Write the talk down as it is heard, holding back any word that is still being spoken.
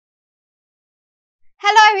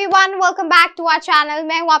Hello everyone, welcome back to our channel.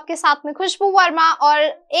 मैं हूं आपके साथ में खुशबू वर्मा और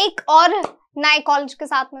एक और नए कॉलेज के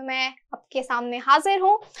साथ में मैं आपके सामने हाजिर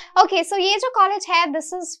हूं। ओके, सो ये जो कॉलेज है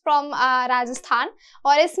दिस इज फ्रॉम राजस्थान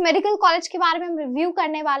और इस मेडिकल कॉलेज के बारे में हम रिव्यू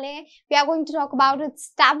करने वाले हैं। We are going to talk about it's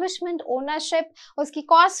establishment, ownership, उसकी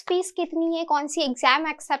कोर्स फीस कितनी है, कौन सी एग्जाम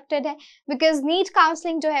एक्सेप्टेड है, बिकॉज नीट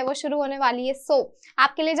काउंसलिंग जो है वो शुरू होने वाली है। सो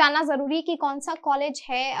आपके लिए जानना जरूरी है कि कौन सा कॉलेज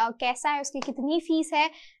है, कैसा है, उसकी कितनी फीस है,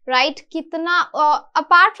 राइट, कितना।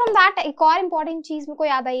 अपार्ट फ्रॉम दैट एक और इम्पॉर्टेंट चीज मेरे को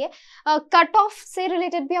याद आई है, कट ऑफ से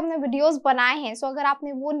रिलेटेड भी हमने वीडियोस बनाए हैं। सो अगर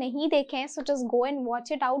आपने वो नहीं देखे हैं so just go and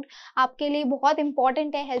watch it out. आपके लिए बहुत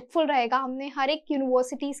इंपॉर्टेंट है, हेल्पफुल रहेगा। हमने हर एक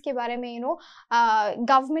यूनिवर्सिटीज के बारे में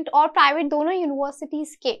गवर्नमेंट और प्राइवेट दोनों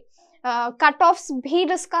यूनिवर्सिटीज के कट ऑफ्स भी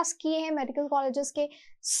डिस्कस किए हैं मेडिकल कॉलेजेस के।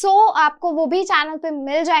 सो आपको वो भी चैनल पे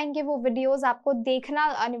मिल जाएंगे, वो वीडियोस आपको देखना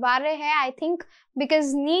अनिवार्य है आई थिंक,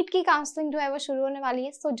 बिकॉज नीट की काउंसलिंग जो है वो शुरू होने वाली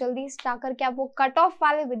है। सो जल्दी से जाकर के आप वो कट ऑफ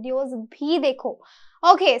वाले वीडियोस भी देखो।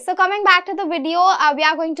 Okay, so coming back to the video, we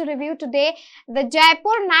are going to review today the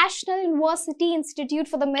Jaipur National University Institute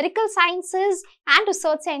for the Medical Sciences and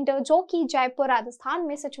Research Center, जो कि जयपुर राजस्थान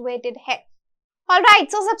में सिचुएटेड है। Alright,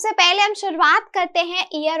 so सबसे पहले हम शुरुआत करते हैं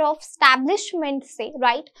ईयर ऑफ स्टैब्लिशमेंट से,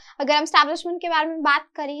 राइट। अगर हम स्टैब्लिशमेंट के बारे में बात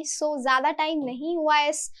करें सो ज्यादा टाइम नहीं हुआ है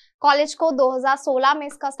इस कॉलेज को। 2016 में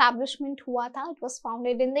इसका स्टैब्लिशमेंट हुआ था। It was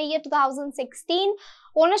founded in the year 2016।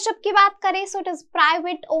 Ownership की बात करें so it is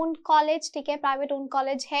private owned college, ठीक है, प्राइवेट ओन्ड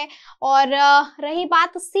कॉलेज है। और रही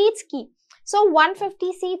बात सीट्स की, सो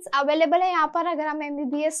 150 सीट्स अवेलेबल है यहाँ पर अगर हम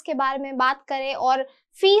MBBS के बारे में बात करें। और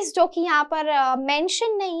फीस जो कि यहाँ पर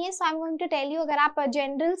मेंशन नहीं है, सो I am going to tell you, अगर आप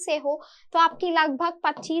जनरल से हो तो आपकी लगभग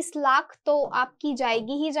 25 लाख तो आपकी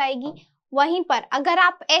जाएगी ही जाएगी। वहीं पर अगर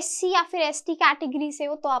आप SC या फिर ST कैटेगरी से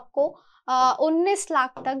हो तो आपको 19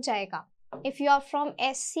 लाख तक जाएगा। If you are from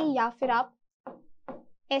SC या फिर आप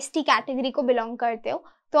ST कैटेगरी को बिलोंग करते हो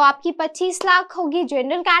तो आपकी 25 लाख होगी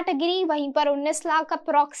जनरल कैटेगरी, वहीं पर 19 लाख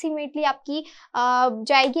अप्रोक्सीमेटली आपकी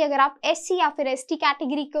जाएगी अगर आप SC या फिर ST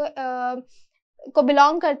कैटेगरी को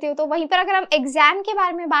बिलोंग करते हो तो। वहीं पर अगर हम एग्जाम के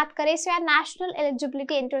बारे में बात करें सो यार national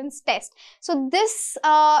eligibility entrance test, so this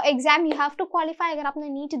exam you have to qualify. अगर आपने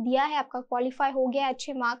नीट दिया है, आपका क्वालिफाई हो गया,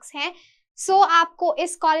 अच्छे मार्क्स हैं, सो आपको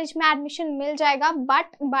इस कॉलेज में एडमिशन मिल जाएगा।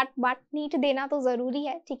 बट नीट देना तो जरूरी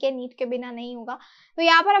है, ठीक है, नीट के बिना नहीं होगा। तो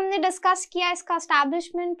यहाँ पर हमने डिस्कस किया इसका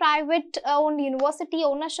establishment, private owned university,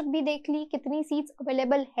 ownership भी देख ली, कितनी सीट्स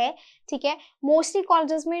अवेलेबल है, ठीक है। मोस्टली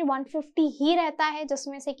कॉलेजेस में 150 ही रहता है,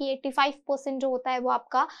 जिसमें से कि 85% जो होता है वो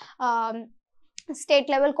आपका स्टेट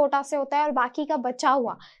लेवल कोटा से होता है और बाकी का बचा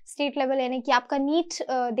हुआ स्टेट लेवल यानी कि आपका नीट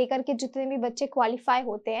देकर के जितने भी बच्चे क्वालिफाई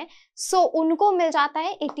होते हैं सो उनको मिल जाता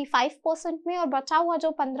है 85% में, और बचा हुआ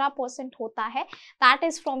जो 15% होता है that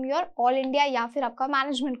is from your all India या फिर आपका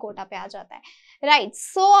मैनेजमेंट कोटा पे आ जाता है, राइट।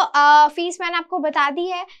 सो फीस मैंने आपको बता दी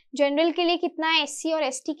है, जनरल के लिए कितना है, SC और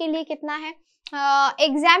ST के लिए कितना है,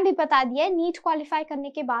 एग्जाम भी बता दिया है। नीट क्वालिफाई करने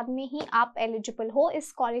के बाद में ही आप एलिजिबल हो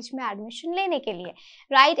इस कॉलेज में एडमिशन लेने के लिए,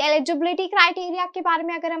 राइट। एलिजिबिलिटी क्राइटेरिया के बारे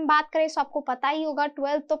में अगर हम बात करें तो आपको पता ही होगा,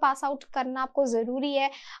 12th तो पास आउट करना आपको जरूरी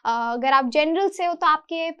है। अगर आप जनरल से हो तो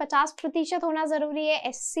आपके 50% होना जरूरी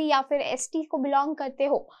है, SC या फिर ST को बिलोंग करते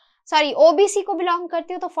हो, सॉरी OBC को बिलोंग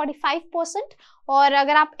करते हो तो 45%, और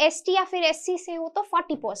अगर आप ST या फिर SC से हो तो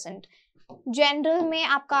 40%। जनरल में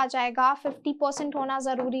आपका आ जाएगा 50% होना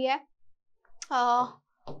जरूरी है।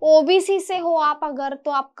 OBC से हो आप अगर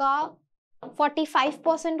तो आपका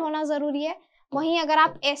 45% होना जरूरी है। वहीं अगर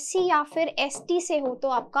आप SC या फिर ST से हो तो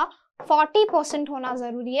आपका 40% होना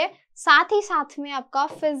जरूरी है। साथ ही साथ में आपका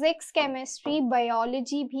फिजिक्स, केमिस्ट्री,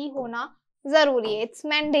 बायोलॉजी भी होना जरूरी है, इट्स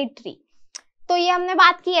मैंडेटरी। तो ये हमने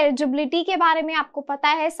बात की एलिजिबिलिटी के बारे में। आपको पता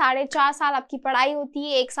है 4.5 साल आपकी पढ़ाई होती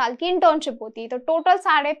है, 1 साल की इंटर्नशिप होती है, तो टोटल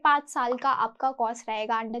 5.5 साल का आपका कोर्स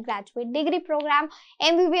रहेगा under graduate degree programme.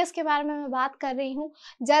 MBBS के बारे में मैं बात कर रही हूँ,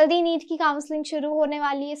 जल्दी नीट की काउंसलिंग शुरू होने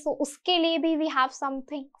वाली है, सो उसके लिए भी we have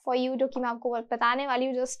something for you जो कि मैं आपको बताने वाली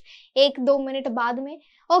हूँ जस्ट 1-2 मिनट बाद में।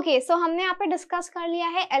 ओके, सो हमने यहाँ पे डिस्कस कर लिया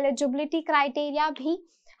है एलिजिबिलिटी क्राइटेरिया भी,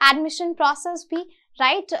 एडमिशन प्रोसेस भी,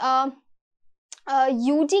 राइट।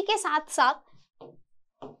 यूजी के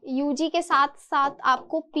साथ साथ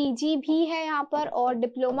आपको PG भी है यहाँ पर और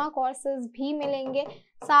डिप्लोमा कोर्सेज भी मिलेंगे,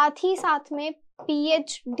 साथ ही साथ में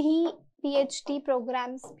PhD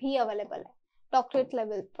प्रोग्राम्स भी अवेलेबल है, डॉक्टरेट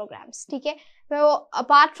लेवल प्रोग्राम्स, ठीक है। तो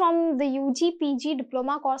apart from the UG, PG,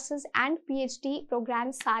 diploma courses and PhD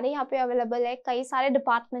programmes सारे यहाँ पे अवेलेबल है, कई सारे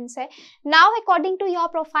डिपार्टमेंट्स है। Now according to your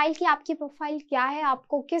profile कि आपकी प्रोफाइल क्या है,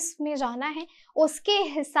 आपको किस में जाना है, उसके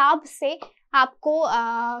हिसाब से आपको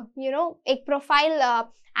एक प्रोफाइल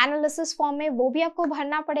एनालिसिस फॉर्म है वो भी आपको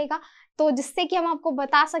भरना पड़ेगा, तो जिससे कि हम आपको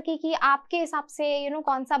बता सके कि आपके हिसाब से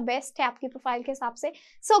कौन सा बेस्ट है आपकी प्रोफाइल के हिसाब से।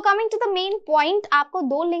 So coming to the main point, आपको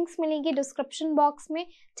 2 लिंक्स मिलेंगी डिस्क्रिप्शन बॉक्स में,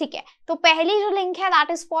 ठीक है। तो पहली जो लिंक है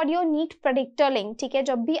that is for your NEET predictor link, ठीक है।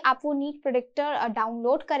 जब भी आप वो नीट प्रेडिक्टर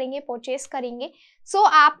डाउनलोड करेंगे, परचेस करेंगे, सो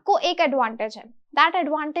आपको एक एडवांटेज है, that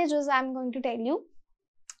advantage is I am going to tell you.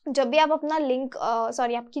 जब भी आप अपना लिंक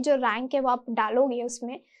आपकी जो रैंक है वो आप डालोगे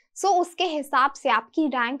उसमें, सो उसके हिसाब से, आपकी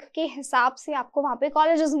रैंक के हिसाब से आपको वहाँ पे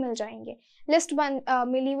कॉलेजेस मिल जाएंगे, लिस्ट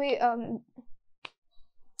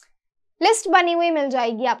बनी हुई मिल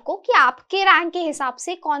जाएगी आपको कि आपके रैंक के हिसाब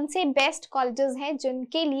से कौन से बेस्ट कॉलेजेस हैं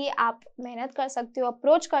जिनके लिए आप मेहनत कर सकते हो,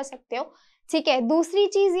 अप्रोच कर सकते हो, ठीक है। दूसरी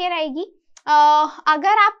चीज़ ये रहेगी,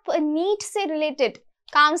 अगर आप नीट से रिलेटेड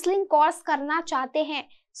काउंसलिंग कोर्स करना चाहते हैं,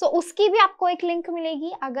 सो उसकी भी आपको एक लिंक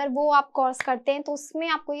मिलेगी। अगर वो आप कोर्स करते हैं तो उसमें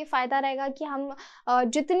आपको ये फ़ायदा रहेगा कि हम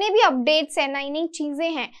जितने भी अपडेट्स हैं, नई नई चीज़ें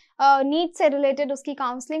हैं नीट से रिलेटेड, उसकी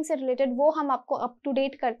काउंसलिंग से रिलेटेड, वो हम आपको अप टू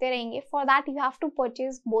डेट करते रहेंगे। For that you have to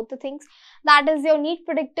purchase both the things, that is your NEET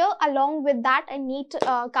predictor along with that and NEET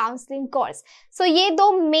counselling course. सो ये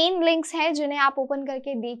 2 मेन लिंक्स हैं जिन्हें आप ओपन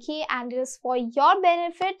करके देखिए and it is for your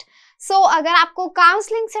benefit. सो अगर आपको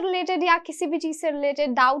काउंसलिंग से related या किसी भी चीज़ से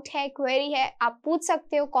रिलेटेड डाउट है, क्वेरी है, आप पूछ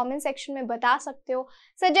सकते हो, कमेंट सेक्शन में बता सकते हो,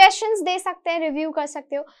 सजेशंस दे सकते हैं, रिव्यू कर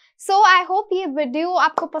सकते हो। सो आई होप ये वीडियो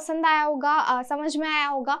आपको पसंद आया होगा, समझ में आया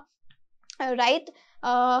होगा, right.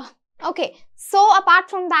 Okay, so apart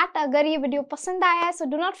from that, अगर ये वीडियो पसंद आया है so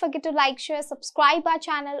do not forget to like, share, subscribe our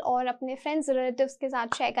channel और अपने फ्रेंड्स रिलेटिव्स के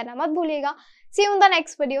साथ शेयर करना मत भूलिएगा। See you in the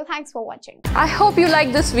next video. Thanks for watching. I hope you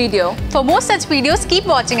like this video. For more such videos, keep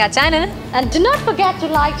watching our channel and do not forget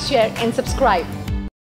to like, share and subscribe.